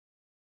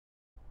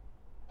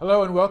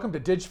Hello and welcome to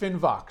DigFin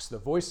Vox, the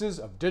voices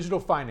of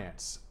digital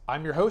finance.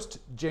 I'm your host,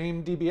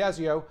 James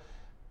DiBiasio.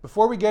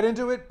 Before we get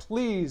into it,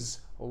 please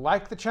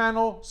like the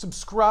channel,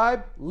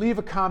 subscribe, leave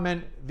a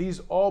comment. These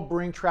all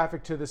bring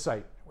traffic to the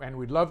site. And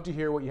we'd love to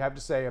hear what you have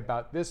to say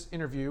about this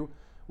interview,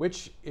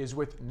 which is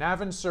with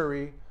Navan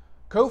Suri,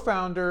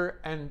 co-founder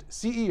and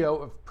CEO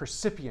of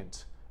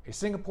Percipient, a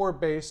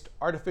Singapore-based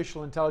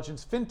artificial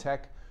intelligence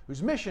fintech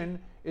whose mission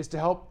is to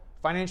help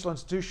financial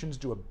institutions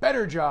do a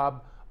better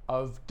job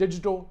of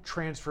digital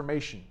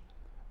transformation.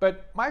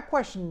 But my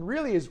question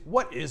really is,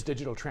 what is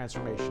digital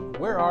transformation?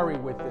 Where are we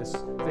with this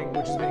thing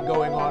which has been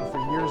going on for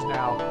years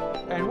now?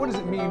 And what does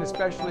it mean,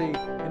 especially in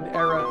the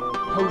era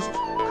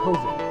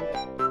post-COVID?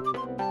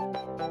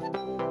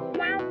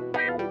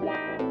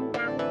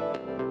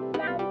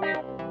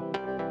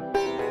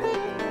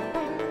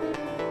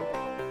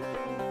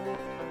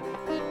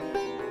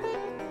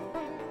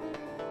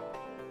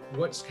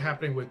 What's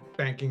happening with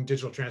banking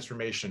digital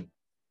transformation?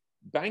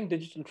 Bank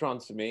digital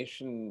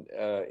transformation,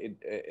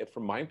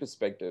 from my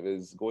perspective,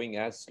 is going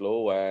as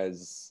slow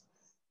as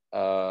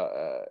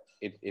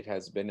it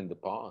has been in the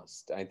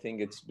past. I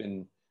think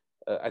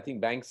I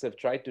think banks have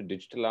tried to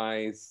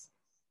digitalize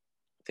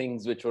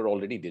things which were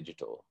already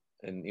digital,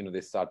 and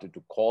they started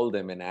to call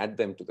them and add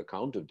them to the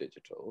count of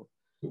digital.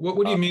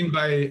 What do you mean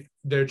by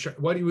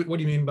what do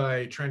you mean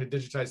by trying to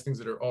digitize things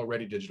that are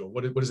already digital?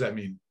 What does that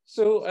mean?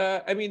 So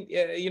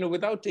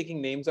without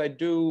taking names, I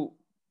do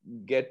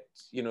get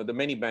the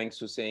many banks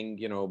who are saying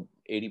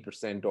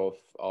 80% of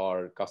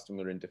our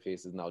customer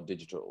interface is now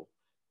digital,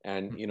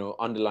 and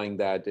underlying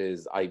that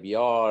is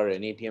IVR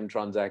and ATM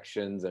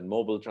transactions and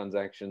mobile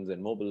transactions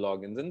and mobile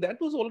logins, and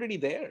that was already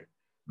there.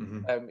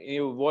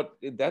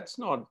 That's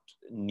not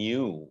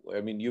new.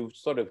 I mean, you've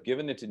sort of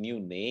given it a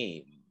new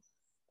name.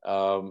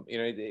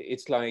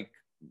 It's like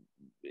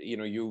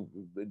you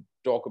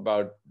talk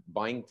about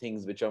buying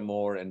things which are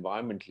more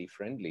environmentally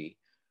friendly.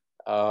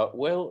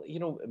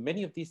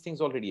 Many of these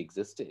things already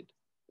existed.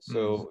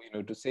 So,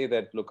 to say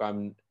that, look,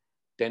 I'm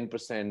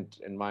 10%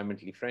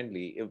 environmentally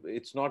friendly,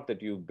 it's not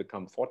that you've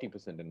become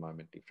 40%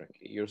 environmentally friendly.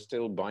 You're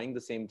still buying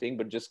the same thing,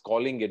 but just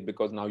calling it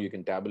because now you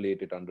can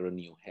tabulate it under a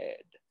new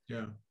head.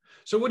 Yeah.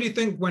 So what do you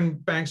think when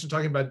banks are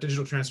talking about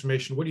digital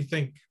transformation? What do you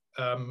think?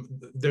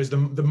 There's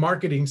the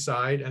marketing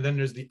side, and then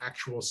there's the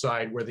actual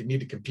side where they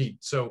need to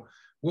compete. So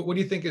what do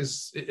you think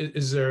is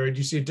there, do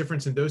you see a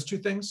difference in those two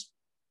things?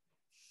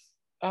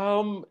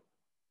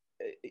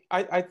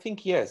 I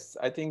think yes.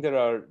 I think there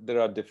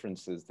are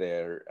differences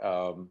there.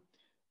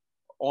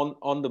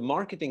 On the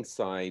marketing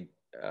side,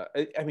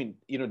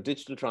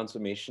 digital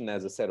transformation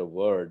as a set of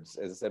words,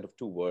 as a set of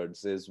two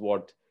words, is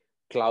what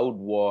cloud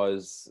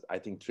was, I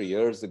think, 3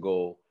 years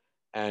ago,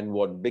 and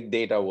what big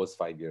data was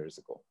 5 years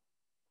ago.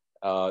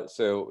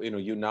 So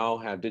you now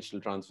have digital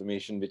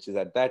transformation, which is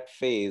at that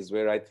phase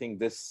where I think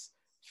this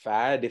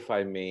fad, if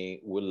I may,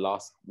 will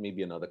last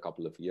maybe another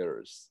couple of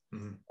years.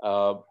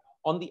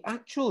 On the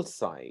actual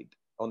side,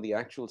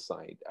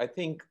 I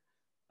think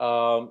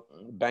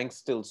banks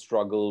still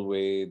struggle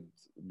with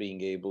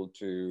being able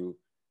to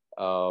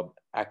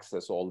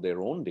access all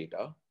their own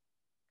data.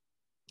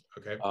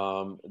 Okay.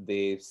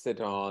 They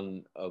sit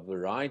on a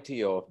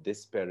variety of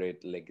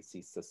disparate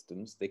legacy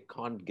systems. They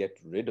can't get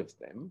rid of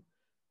them.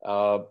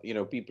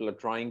 People are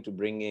trying to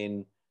bring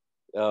in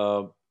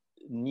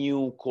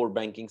new core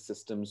banking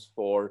systems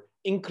for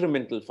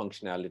incremental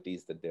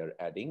functionalities that they're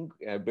adding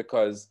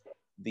because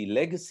the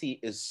legacy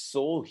is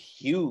so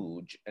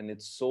huge and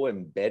it's so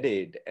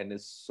embedded and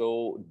is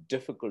so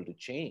difficult to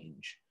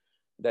change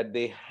that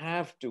they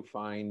have to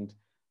find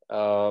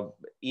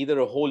either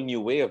a whole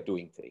new way of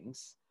doing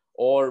things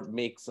or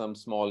make some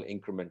small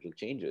incremental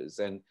changes.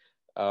 And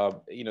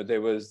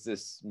there was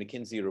this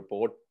McKinsey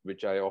report,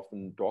 which I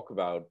often talk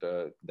about,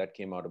 that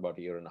came out about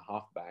a year and a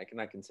half back,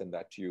 and I can send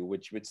that to you,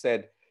 which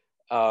said,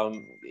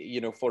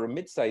 for a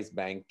mid-sized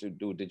bank to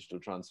do digital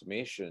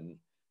transformation,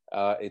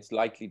 it's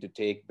likely to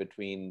take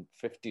between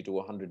 $50 to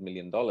 $100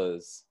 million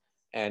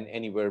and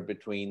anywhere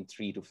between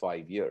 3 to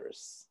 5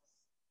 years.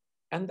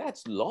 And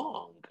that's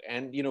long.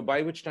 And,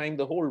 by which time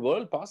the whole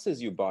world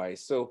passes you by.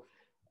 So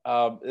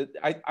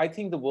I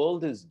think the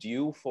world is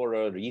due for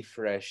a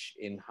refresh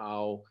in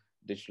how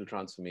digital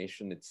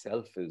transformation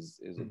itself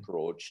is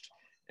approached.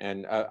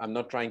 And I'm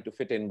not trying to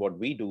fit in what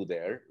we do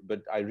there,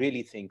 but I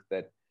really think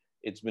that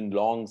it's been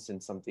long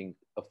since something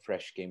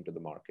fresh came to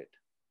the market.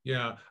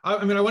 Yeah,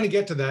 I want to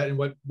get to that and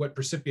what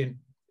Percipient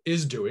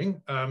is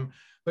doing.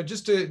 But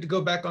just to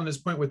go back on this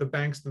point with the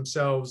banks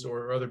themselves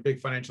or other big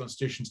financial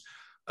institutions,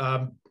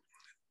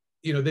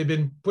 they've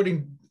been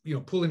pulling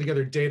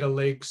together data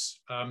lakes.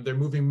 They're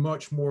moving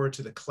much more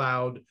to the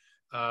cloud.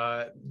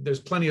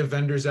 There's plenty of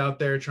vendors out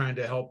there trying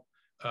to help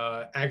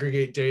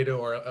aggregate data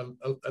or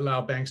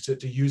allow banks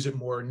to use it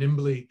more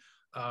nimbly.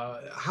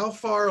 How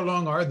far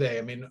along are they?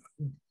 I mean,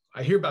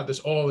 I hear about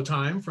this all the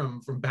time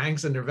from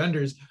banks and their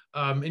vendors.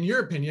 In your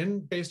opinion,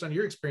 based on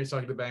your experience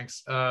talking to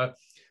banks,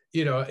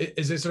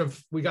 is it sort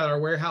of, we got our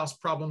warehouse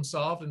problem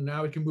solved and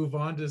now we can move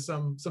on to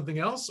something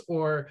else,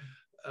 or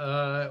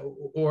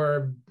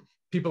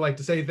people like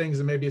to say things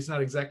and maybe it's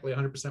not exactly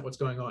 100% what's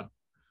going on.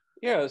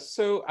 Yeah,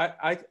 so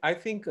I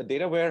think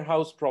data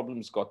warehouse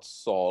problems got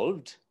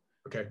solved.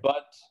 Okay.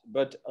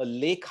 But a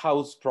lake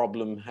house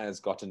problem has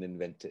gotten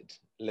invented.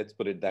 Let's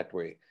put it that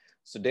way.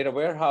 So data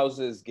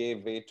warehouses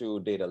gave way to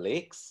data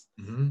lakes.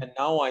 Mm-hmm. And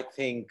now I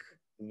think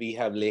we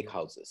have lake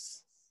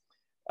houses,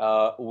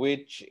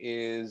 which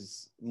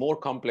is more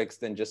complex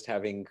than just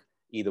having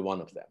either one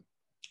of them.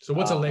 So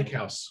what's a lake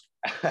house?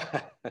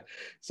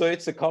 So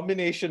it's a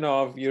combination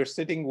of you're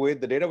sitting with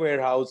the data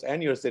warehouse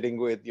and you're sitting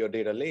with your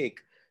data lake.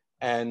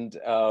 And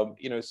so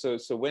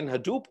when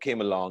Hadoop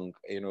came along,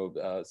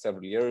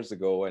 several years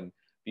ago, and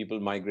people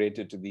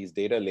migrated to these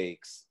data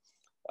lakes,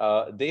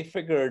 they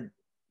figured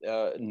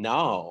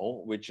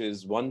now, which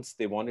is once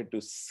they wanted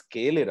to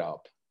scale it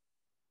up,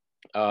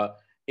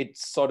 it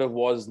sort of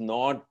was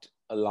not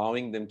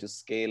allowing them to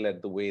scale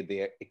at the way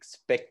they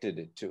expected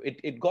it to.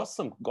 It got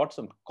some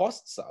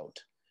costs out,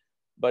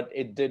 but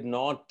it did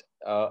not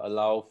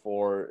allow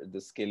for the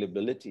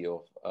scalability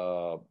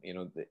of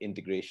the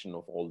integration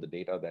of all the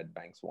data that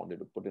banks wanted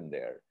to put in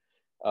there.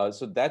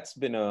 So that's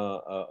been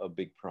a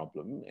big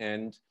problem.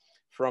 And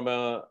from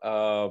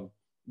a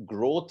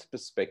growth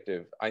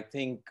perspective, I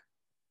think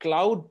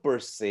cloud per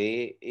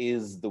se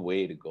is the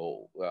way to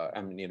go.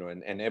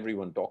 And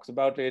everyone talks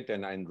about it,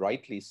 and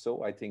rightly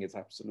so. I think it's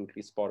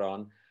absolutely spot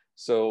on.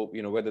 So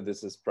whether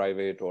this is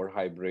private or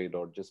hybrid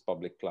or just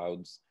public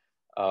clouds,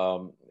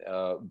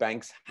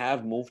 banks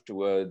have moved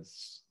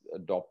towards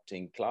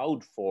adopting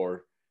cloud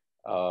for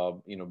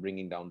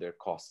bringing down their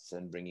costs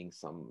and bringing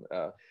some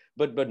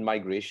but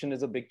migration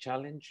is a big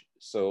challenge.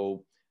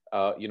 So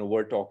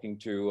we're talking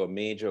to a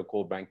major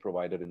core bank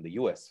provider in the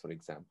US, for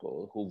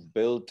example, who've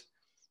built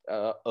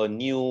a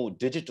new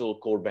digital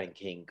core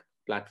banking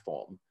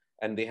platform,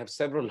 and they have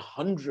several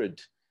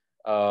hundred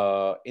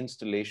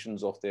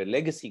installations of their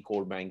legacy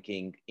core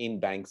banking in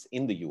banks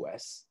in the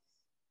US.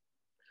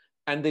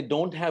 And they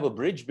don't have a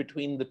bridge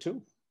between the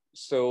two.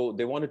 So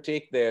they want to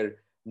take their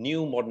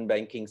new modern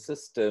banking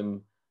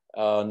system,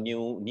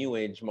 new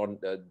age modern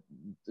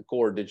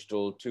core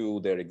digital to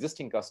their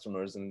existing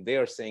customers. And they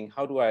are saying,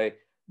 how do I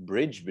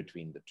bridge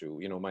between the two?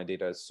 My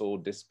data is so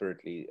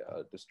disparately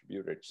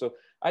distributed. So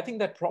I think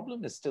that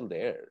problem is still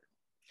there.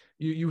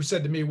 You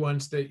said to me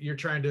once that you're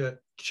trying to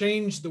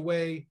change the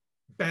way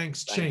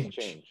banks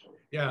change.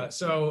 Yeah.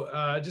 So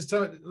just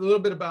tell me a little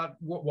bit about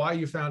why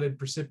you founded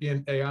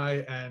Percipient AI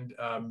and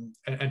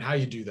how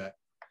you do that.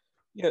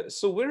 Yeah.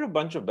 So we're a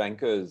bunch of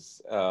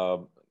bankers,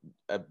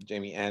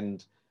 Jamie,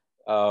 and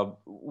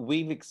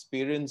we've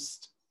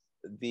experienced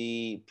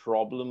the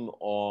problem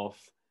of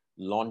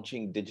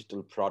launching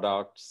digital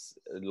products,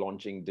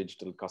 launching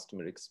digital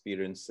customer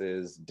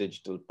experiences,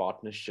 digital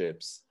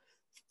partnerships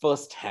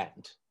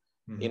firsthand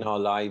in our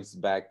lives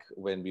back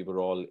when we were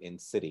all in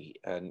Citi.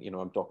 And,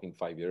 I'm talking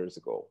 5 years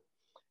ago.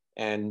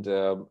 And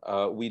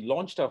we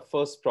launched our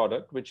first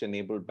product, which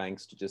enabled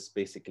banks to just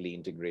basically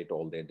integrate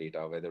all their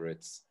data, whether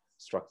it's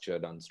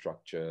structured,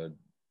 unstructured,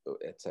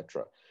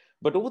 etc.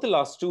 But over the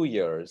last 2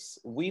 years,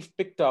 we've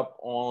picked up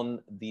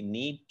on the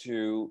need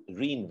to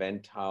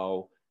reinvent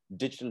how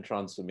digital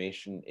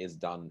transformation is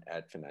done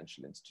at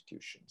financial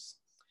institutions.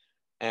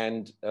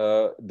 And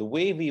the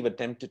way we've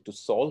attempted to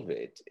solve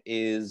it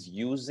is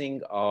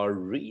using our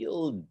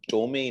real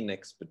domain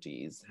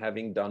expertise,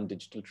 having done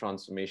digital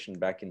transformation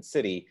back in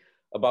Citi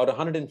about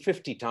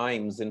 150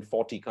 times in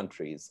 40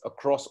 countries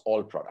across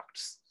all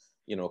products,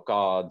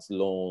 cards,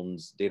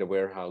 loans, data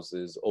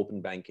warehouses, open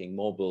banking,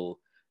 mobile,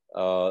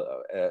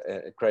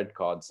 credit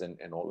cards,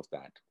 and all of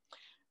that.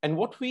 And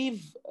what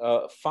we've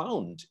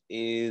found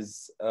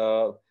is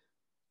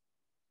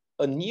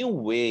a new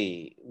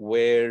way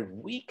where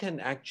we can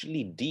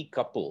actually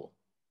decouple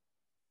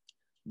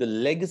the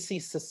legacy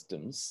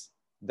systems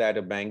that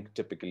a bank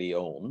typically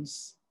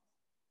owns.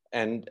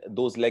 And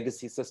those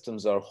legacy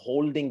systems are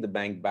holding the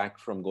bank back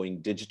from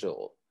going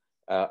digital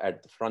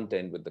at the front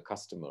end with the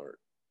customer.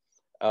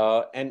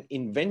 And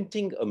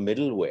inventing a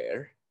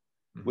middleware,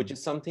 which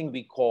is something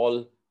we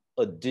call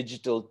a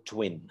digital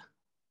twin.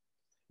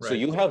 Right. So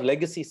you have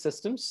legacy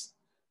systems,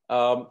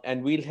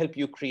 and we'll help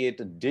you create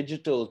a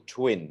digital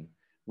twin,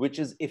 which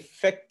is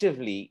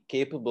effectively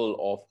capable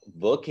of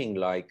working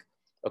like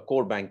a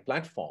core bank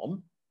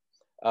platform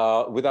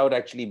without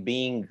actually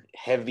being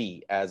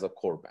heavy as a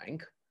core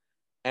bank,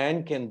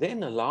 and can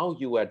then allow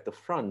you at the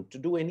front to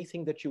do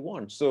anything that you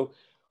want. So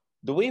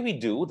the way we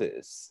do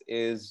this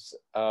is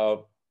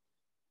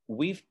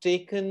we've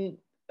taken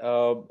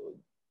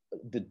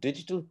the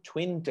digital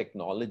twin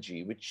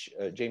technology, which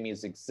Jamie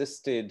has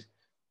existed.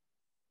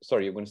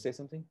 Sorry, you're going to say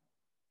something?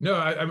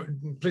 No,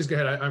 please go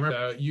ahead. I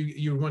remember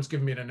you once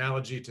given me an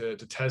analogy to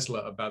Tesla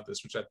about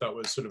this, which I thought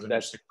was sort of an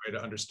interesting way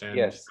to understand.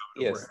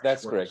 Yes,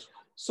 that's correct.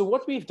 So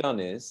what we've done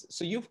is,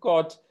 so you've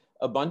got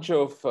a bunch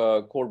of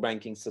core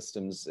banking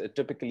systems.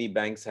 Typically,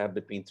 banks have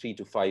between 3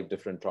 to 5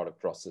 different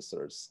product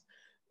processors.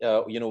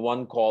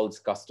 One calls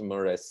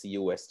customer as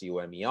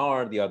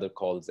CUSTOMER, the other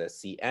calls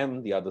as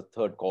CM, the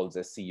third calls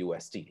as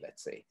CUST,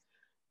 let's say.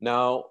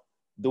 Now,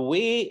 the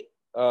way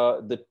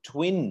the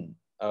twin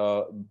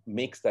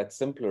makes that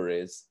simpler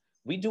is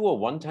we do a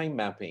one-time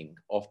mapping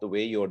of the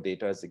way your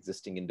data is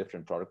existing in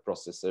different product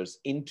processors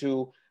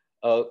into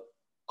a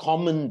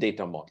common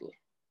data model.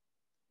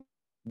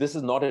 This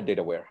is not a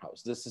data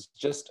warehouse. This is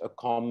just a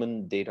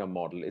common data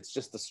model. It's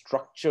just the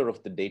structure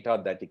of the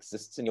data that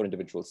exists in your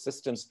individual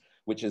systems,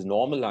 which is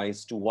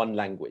normalized to one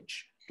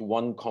language, to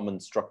one common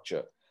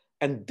structure.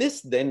 And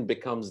this then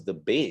becomes the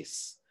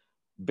base,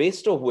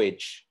 based on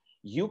which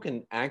you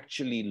can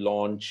actually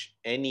launch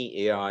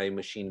any AI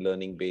machine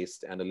learning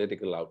based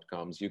analytical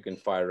outcomes. You can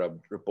fire up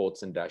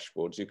reports and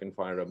dashboards. You can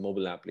fire up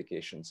mobile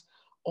applications.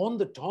 On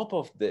the top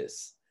of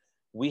this,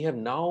 we have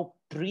now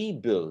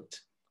pre-built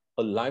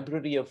a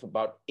library of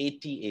about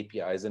 80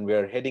 APIs, and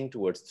we're heading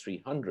towards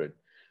 300,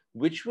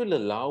 which will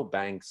allow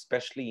banks,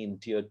 especially in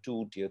tier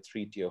 2, tier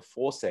 3, tier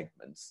 4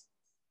 segments,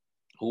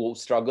 who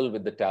struggle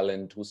with the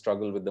talent, who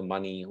struggle with the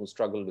money, who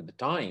struggle with the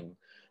time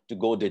to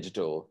go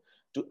digital,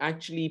 to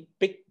actually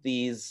pick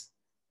these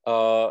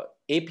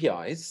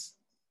APIs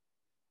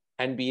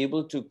and be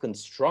able to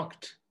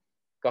construct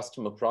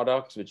customer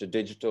products which are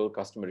digital,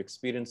 customer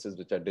experiences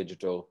which are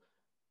digital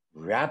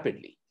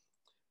rapidly.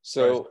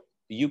 So right.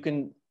 You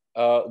can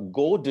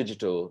go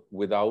digital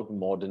without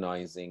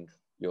modernizing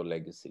your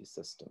legacy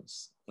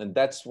systems. And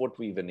that's what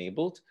we've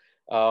enabled.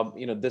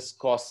 This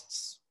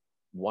costs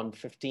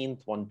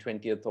 1/15th,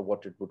 1/20th of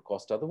what it would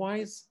cost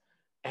otherwise.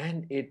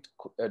 And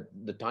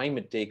the time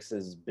it takes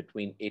is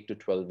between 8 to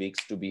 12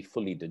 weeks to be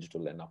fully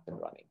digital and up and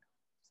running.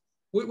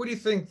 What do you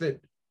think that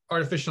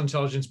artificial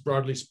intelligence,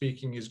 broadly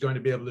speaking, is going to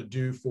be able to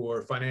do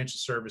for financial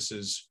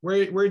services?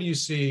 Where do you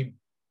see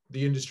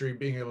the industry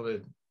being able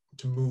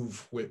to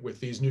move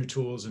with these new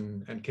tools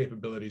and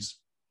capabilities?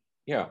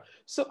 Yeah,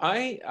 so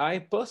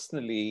I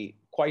personally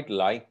quite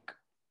like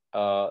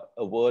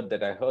a word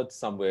that I heard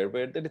somewhere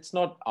that it's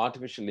not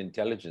artificial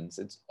intelligence,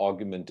 it's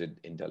augmented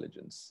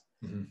intelligence.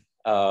 Mm-hmm.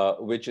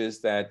 Which is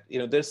that,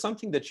 there's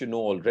something that you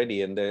know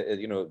already, and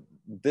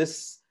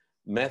this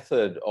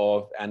method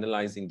of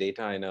analyzing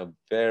data in a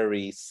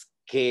very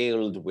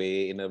scaled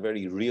way, in a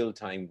very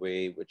real-time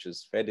way, which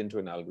is fed into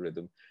an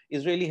algorithm,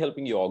 is really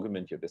helping you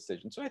augment your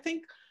decision. So I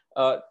think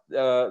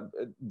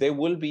there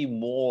will be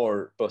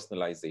more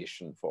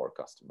personalization for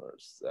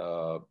customers.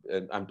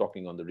 And I'm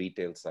talking on the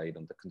retail side,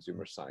 on the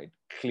consumer side,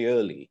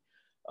 clearly.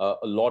 A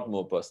lot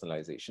more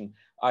personalization.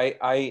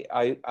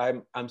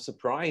 I'm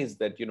surprised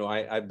that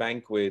I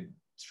bank with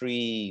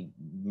 3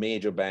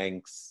 major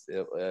banks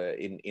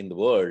in the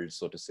world,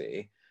 so to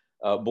say,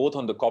 both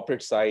on the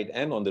corporate side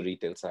and on the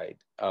retail side,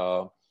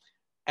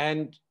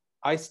 and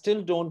I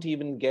still don't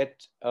even get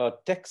a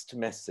text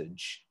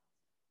message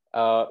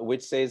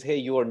which says, "Hey,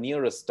 you are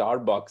near a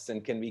Starbucks,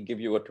 and can we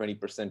give you a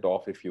 20%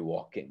 off if you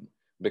walk in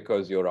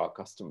because you're our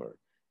customer?"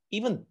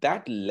 Even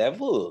that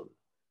level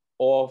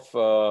of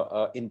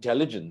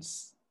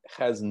intelligence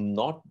has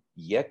not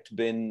yet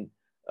been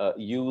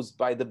used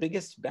by the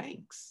biggest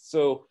banks.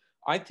 So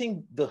I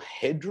think the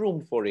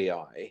headroom for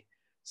AI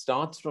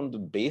starts from the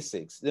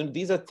basics.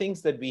 These are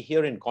things that we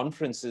hear in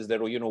conferences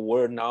that,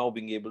 we're now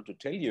being able to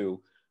tell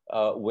you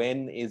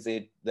when is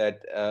it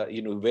that,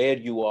 where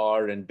you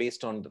are, and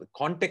based on the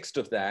context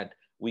of that,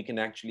 we can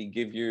actually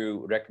give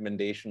you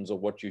recommendations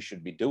of what you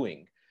should be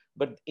doing.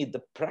 But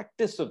the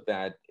practice of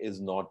that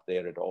is not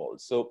there at all.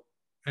 So.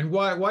 And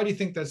why do you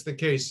think that's the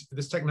case?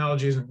 This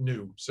technology isn't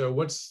new. So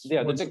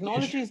the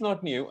technology is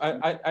not new.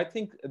 I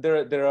think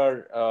there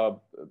are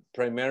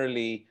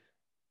primarily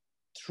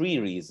 3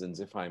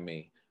 reasons, if I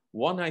may.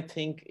 One, I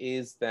think,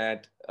 is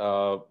that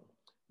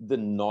the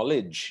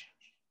knowledge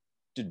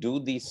to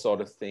do these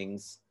sort of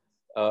things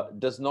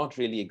does not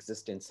really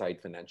exist inside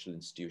financial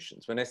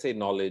institutions. When I say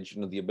knowledge,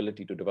 the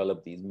ability to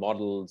develop these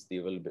models, the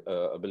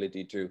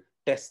ability to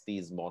test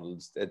these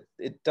models,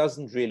 it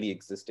doesn't really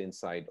exist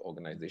inside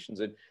organizations.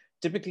 It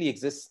typically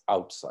exists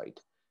outside,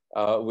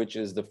 which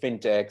is the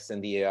fintechs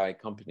and the AI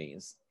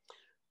companies.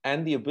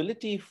 And the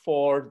ability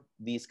for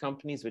these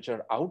companies which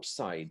are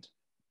outside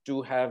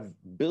to have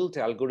built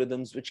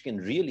algorithms which can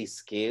really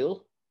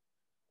scale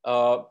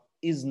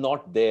is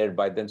not there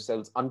by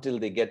themselves until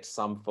they get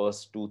some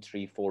first 2,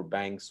 3, 4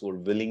 banks who are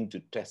willing to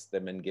test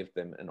them and give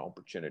them an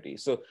opportunity.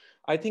 So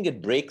I think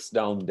it breaks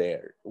down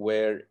there,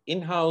 where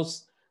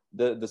in-house,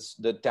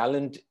 the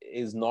talent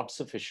is not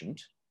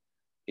sufficient.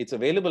 It's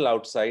available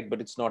outside,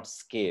 but it's not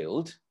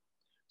scaled.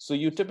 So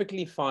you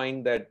typically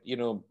find that,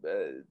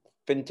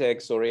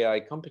 fintechs or AI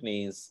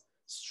companies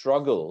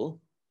struggle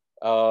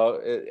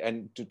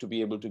and to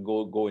be able to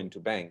go into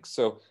banks.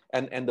 So,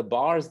 and the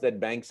bars that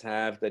banks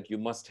have, that you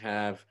must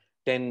have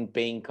 10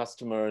 paying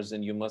customers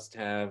and you must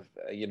have,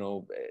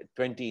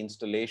 20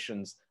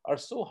 installations, are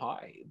so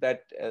high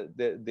that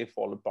they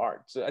fall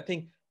apart. So I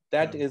think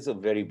that is a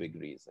very big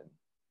reason.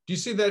 Do you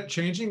see that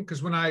changing?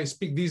 Because when I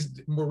speak these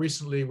more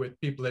recently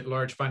with people at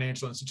large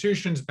financial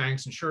institutions,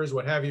 banks, insurers,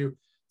 what have you,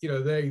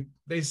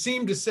 they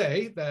seem to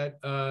say that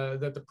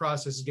that the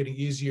process is getting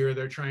easier.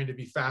 They're trying to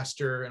be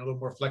faster and a little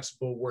more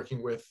flexible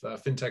working with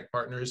fintech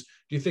partners.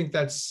 Do you think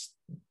that's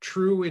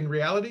true in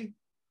reality?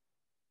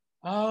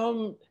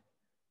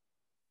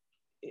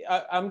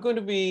 I'm going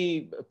to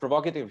be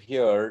provocative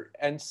here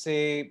and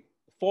say,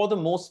 for the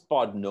most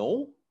part,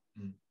 no.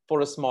 Mm.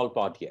 For a small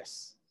part,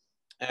 yes.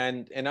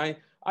 And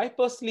I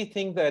personally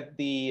think that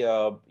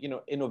the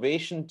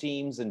innovation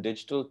teams and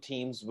digital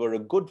teams were a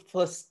good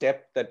first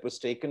step that was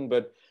taken,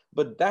 but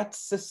that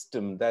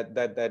system,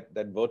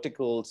 that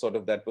vertical sort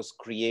of that was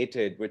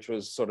created, which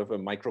was sort of a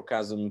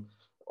microcosm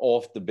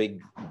of the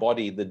big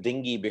body, the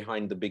dinghy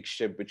behind the big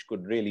ship, which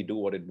could really do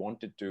what it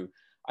wanted to,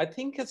 I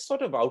think has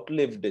sort of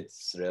outlived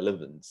its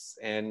relevance.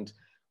 And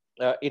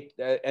that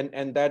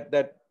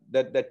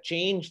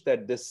change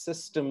that this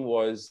system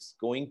was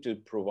going to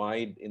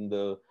provide in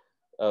the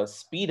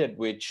speed at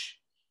which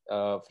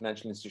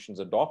financial institutions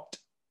adopt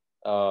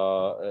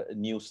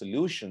new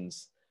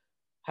solutions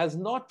has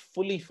not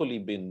fully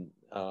been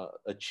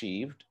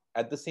achieved.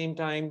 At the same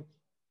time,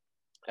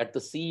 at the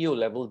CEO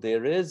level,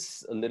 there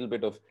is a little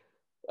bit of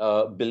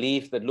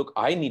belief that, look,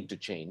 I need to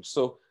change.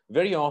 So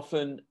very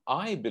often,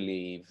 I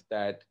believe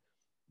that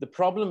the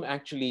problem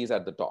actually is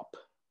at the top.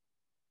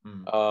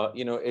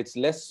 Mm. It's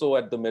less so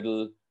at the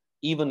middle,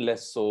 even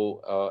less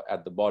so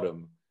at the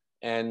bottom.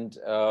 And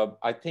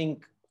I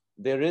think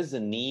there is a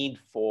need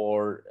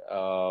for,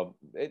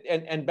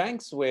 and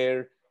banks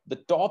where the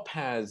top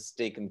has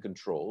taken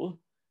control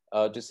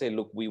to say,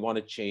 look, we want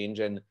to change.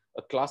 And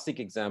a classic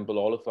example,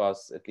 all of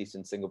us, at least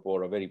in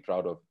Singapore, are very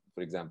proud of,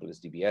 for example, is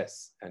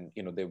DBS. And,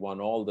 they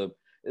won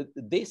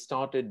they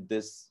started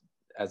this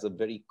as a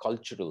very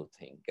cultural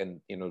thing.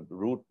 And,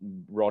 Root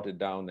brought it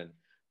down, and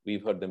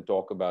we've heard them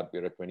talk about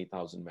we're a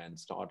 20,000 man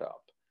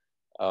startup.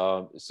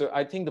 So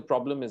I think the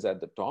problem is at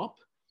the top.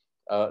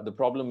 The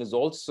problem is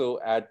also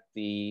at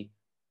the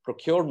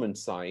procurement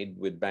side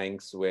with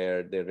banks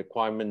where their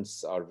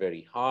requirements are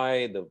very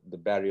high, the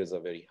barriers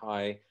are very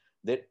high.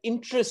 Their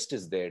interest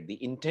is there,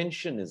 the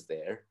intention is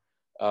there,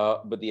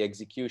 but the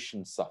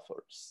execution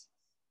suffers.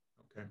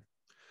 Okay.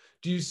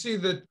 Do you see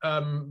that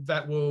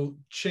that will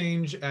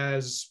change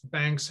as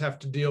banks have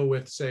to deal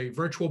with, say,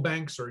 virtual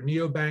banks or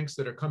neobanks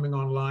that are coming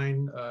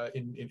online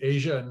in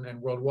Asia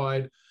and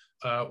worldwide,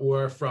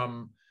 or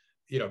from,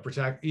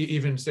 protect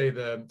even say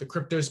the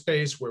crypto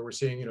space where we're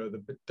seeing,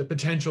 the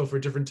potential for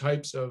different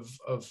types of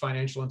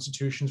financial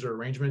institutions or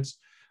arrangements?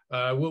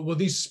 Will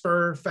these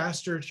spur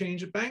faster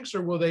change at banks,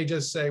 or will they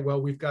just say,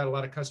 well, we've got a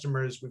lot of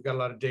customers, we've got a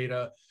lot of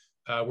data,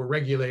 we're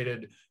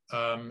regulated,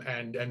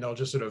 and they'll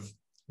just sort of,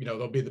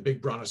 there'll be the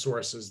big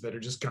brontosauruses that are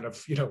just kind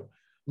of,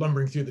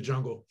 lumbering through the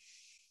jungle?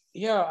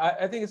 Yeah,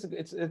 I think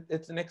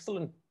it's an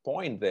excellent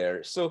point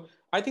there. So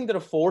I think there are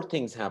four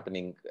things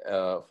happening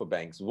for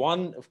banks.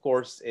 One, of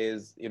course,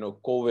 is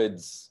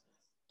COVID's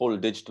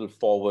pulled digital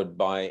forward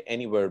by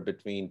anywhere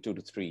between 2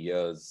 to 3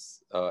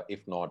 years,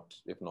 if not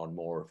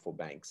more, for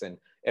banks. And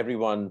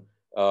everyone,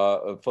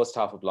 first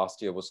half of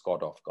last year was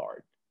caught off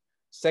guard.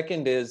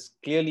 Second is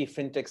clearly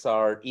fintechs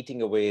are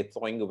eating away,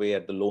 thawing away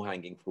at the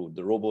low-hanging fruit,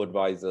 the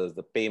robo-advisors,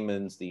 the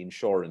payments, the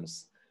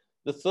insurance.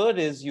 The third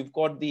is you've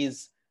got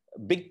these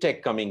big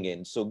tech coming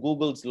in. So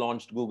Google's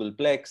launched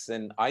Googleplex,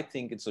 and I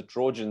think it's a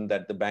Trojan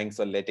that the banks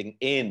are letting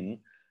in,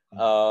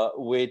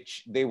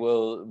 which they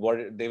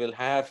will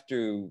have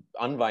to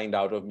unwind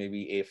out of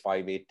maybe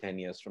 5, 8, 10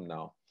 years from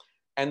now.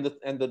 And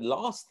the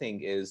last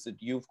thing is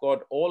that you've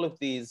got all of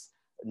these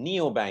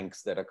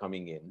neobanks that are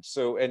coming in.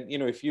 So, and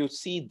if you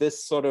see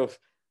this sort of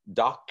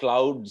dark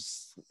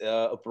clouds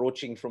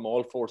approaching from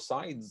all four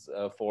sides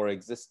for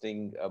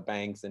existing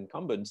banks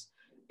incumbents,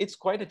 it's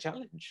quite a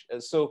challenge.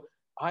 So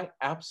I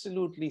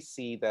absolutely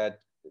see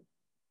that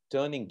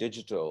turning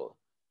digital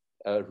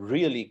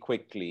really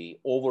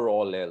quickly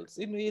overall else.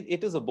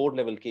 It is a board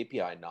level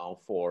KPI now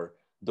for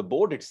the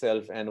board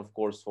itself, and of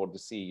course for the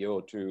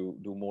CEO to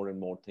do more and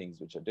more things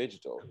which are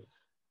digital.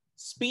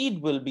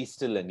 Speed will be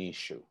still an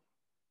issue.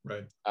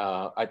 Right.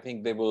 I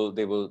think they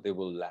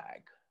will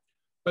lag.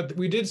 But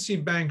we did see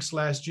banks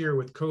last year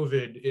with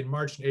COVID in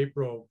March and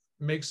April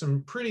make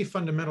some pretty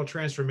fundamental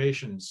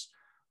transformations.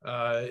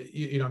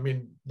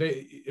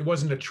 It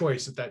wasn't a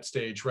choice at that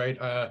stage, right?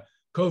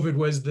 COVID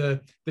was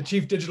the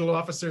chief digital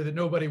officer that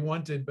nobody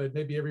wanted, but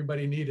maybe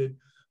everybody needed.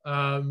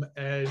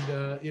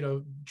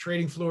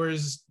 Trading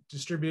floors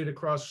distributed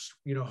across,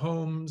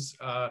 homes,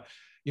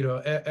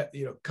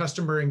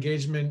 customer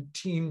engagement,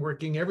 team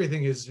working,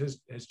 everything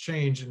has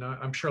changed. And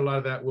I'm sure a lot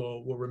of that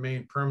will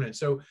remain permanent.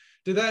 So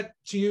did that,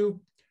 to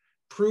you,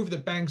 prove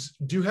that banks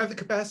do have the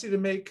capacity to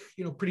make,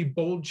 pretty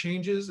bold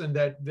changes, and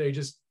that they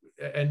just,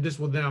 and this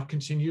will now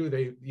continue?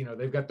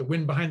 They've got the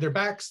wind behind their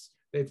backs.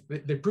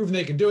 They've proven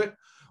they can do it.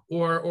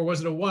 Or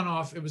was it a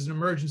one-off? It was an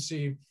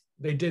emergency.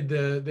 They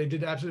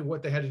did absolutely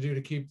what they had to do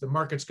to keep the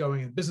markets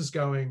going and business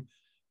going.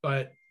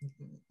 But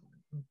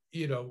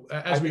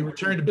as we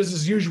return to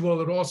business as usual,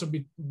 it'll also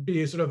be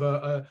a sort of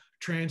a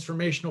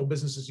transformational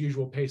business as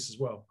usual pace as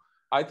well.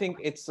 I think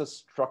it's a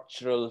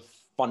structural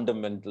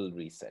fundamental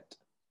reset.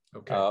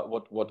 Okay.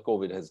 What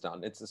COVID has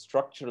done, it's a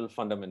structural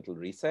fundamental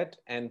reset,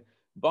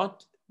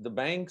 but the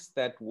banks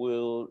that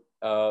will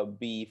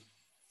be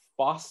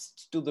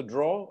fast to the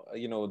draw,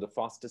 the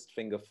fastest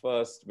finger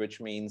first,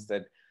 which means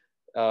that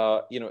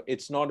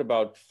it's not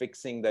about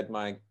fixing that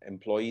my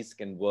employees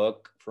can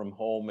work from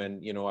home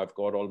and, I've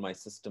got all my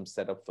systems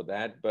set up for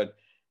that, but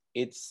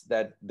it's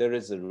that there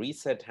is a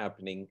reset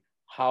happening.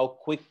 How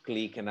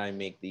quickly can I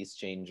make these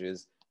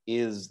changes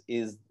is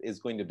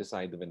going to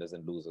decide the winners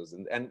and losers.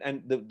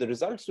 And the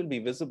results will be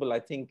visible, I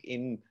think,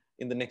 in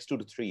the next 2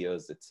 to 3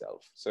 years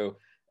itself. So,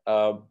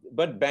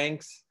 but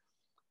banks,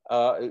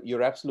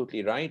 you're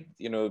absolutely right.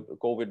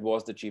 COVID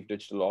was the chief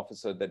digital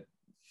officer that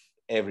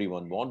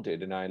everyone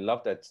wanted. And I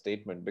love that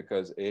statement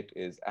because it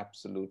is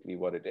absolutely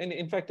what it, and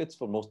in fact, it's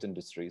for most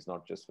industries,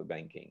 not just for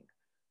banking.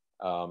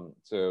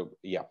 So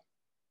yeah,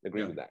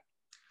 agree with that.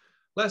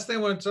 Last thing I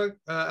want to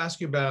ask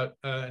you about,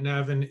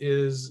 Navin,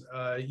 is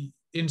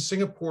in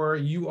Singapore,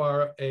 you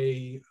are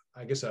a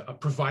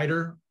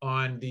provider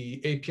on the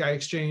API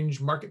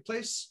Exchange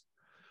marketplace.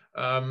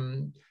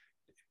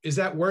 Is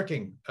that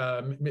working?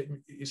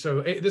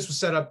 So this was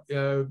set up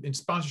in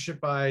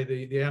sponsorship by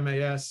the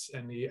MAS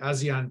and the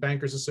ASEAN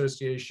Bankers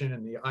Association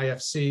and the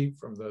IFC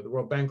from the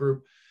World Bank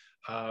Group,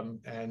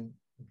 and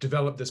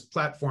developed this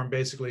platform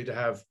basically to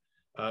have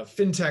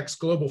fintechs,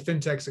 global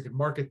fintechs that could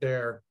market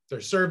their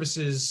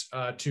services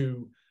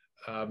to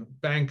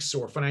banks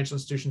or financial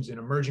institutions in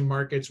emerging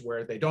markets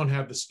where they don't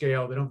have the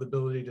scale, they don't have the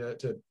ability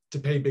to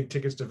pay big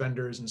tickets to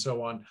vendors and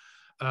so on.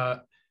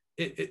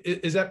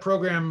 Is that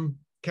program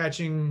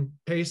catching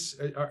pace?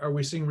 Are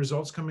we seeing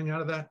results coming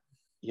out of that?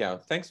 Yeah,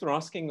 thanks for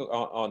asking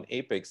on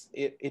Apex.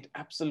 It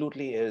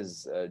absolutely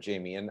is,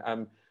 Jamie.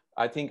 And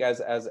I think as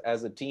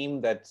a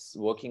team that's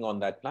working on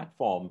that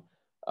platform,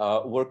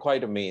 we're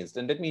quite amazed.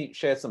 And let me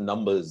share some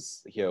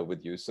numbers here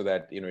with you so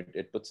that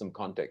it puts some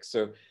context.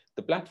 So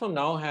the platform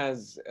now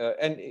has,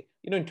 and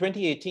in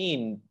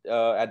 2018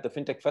 at the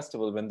FinTech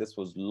Festival when this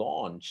was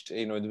launched,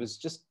 it was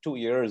just 2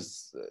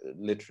 years,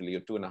 literally,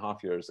 or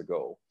 2.5 years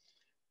ago.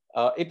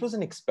 It was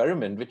an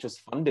experiment which was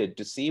funded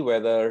to see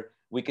whether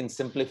we can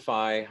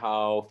simplify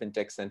how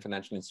fintechs and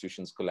financial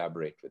institutions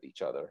collaborate with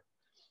each other.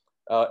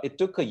 It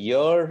took a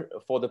year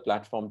for the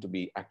platform to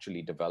be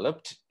actually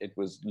developed. It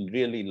was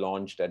really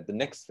launched at the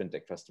next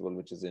FinTech Festival,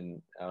 which is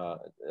in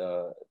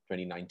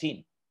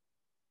 2019.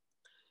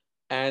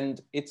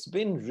 And it's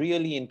been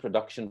really in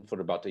production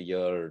for about a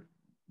year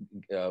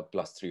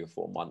plus 3 or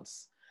 4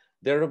 months.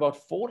 There are about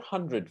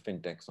 400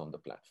 fintechs on the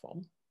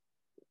platform.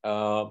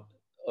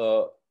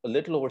 A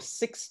little over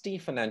 60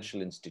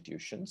 financial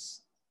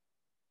institutions.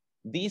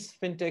 These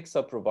fintechs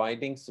are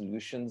providing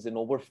solutions in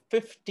over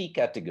 50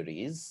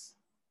 categories,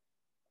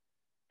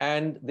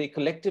 and they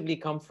collectively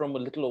come from a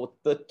little over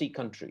 30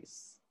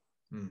 countries.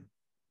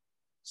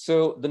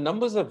 So the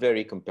numbers are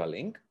very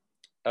compelling.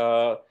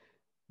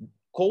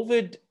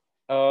 COVID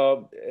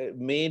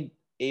made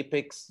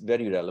Apex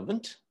very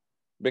relevant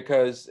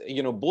because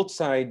both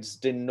sides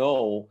didn't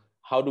know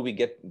how do we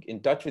get in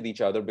touch with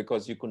each other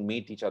because you couldn't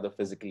meet each other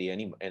physically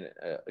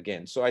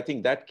again. So I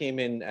think that came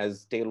in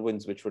as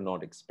tailwinds which were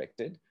not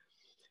expected.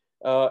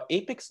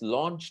 Apex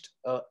launched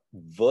a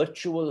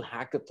virtual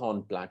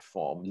hackathon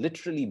platform,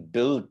 literally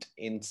built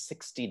in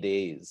 60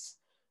 days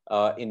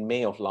in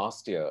May of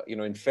last year.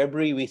 In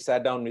February, we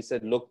sat down and we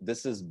said, look,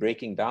 this is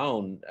breaking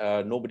down.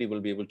 Nobody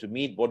will be able to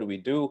meet. What do we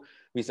do?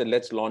 We said,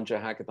 let's launch a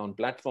hackathon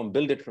platform,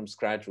 build it from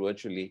scratch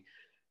virtually.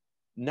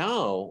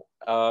 Now,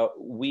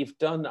 we've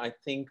done, I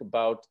think,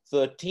 about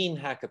 13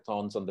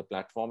 hackathons on the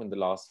platform in the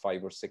last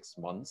 5 or 6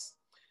 months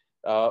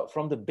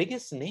from the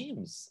biggest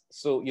names.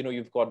 So,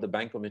 you've got the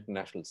Bank of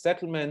International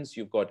Settlements,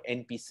 you've got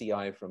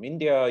NPCI from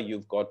India,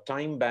 you've got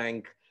Time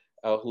Bank,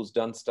 who's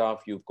done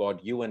stuff, you've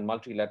got UN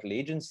multilateral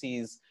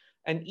agencies,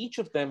 and each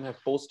of them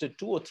have posted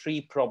 2 or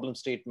 3 problem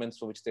statements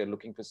for which they're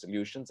looking for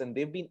solutions, and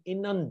they've been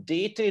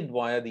inundated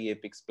via the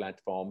Apex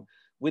platform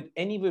with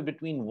anywhere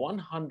between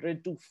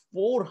 100 to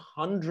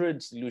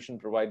 400 solution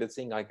providers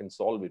saying, I can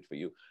solve it for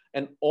you.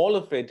 And all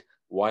of it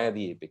via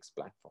the Apex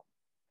platform.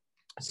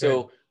 Okay.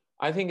 So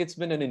I think it's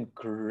been an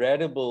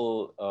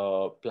incredible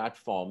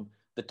platform.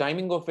 The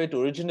timing of it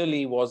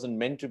originally wasn't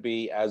meant to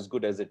be as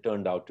good as it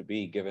turned out to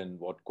be, given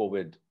what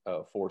COVID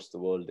forced the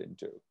world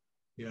into.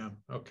 Yeah,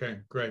 okay,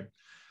 great.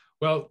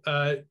 Well,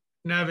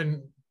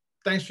 Navin,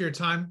 thanks for your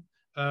time.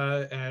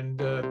 And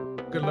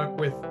good luck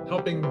with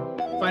helping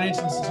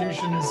financial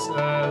institutions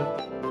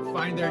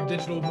find their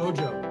digital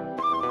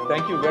mojo.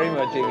 Thank you very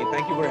much, Jamie.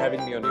 Thank you for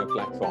having me on your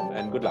platform,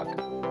 and good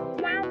luck.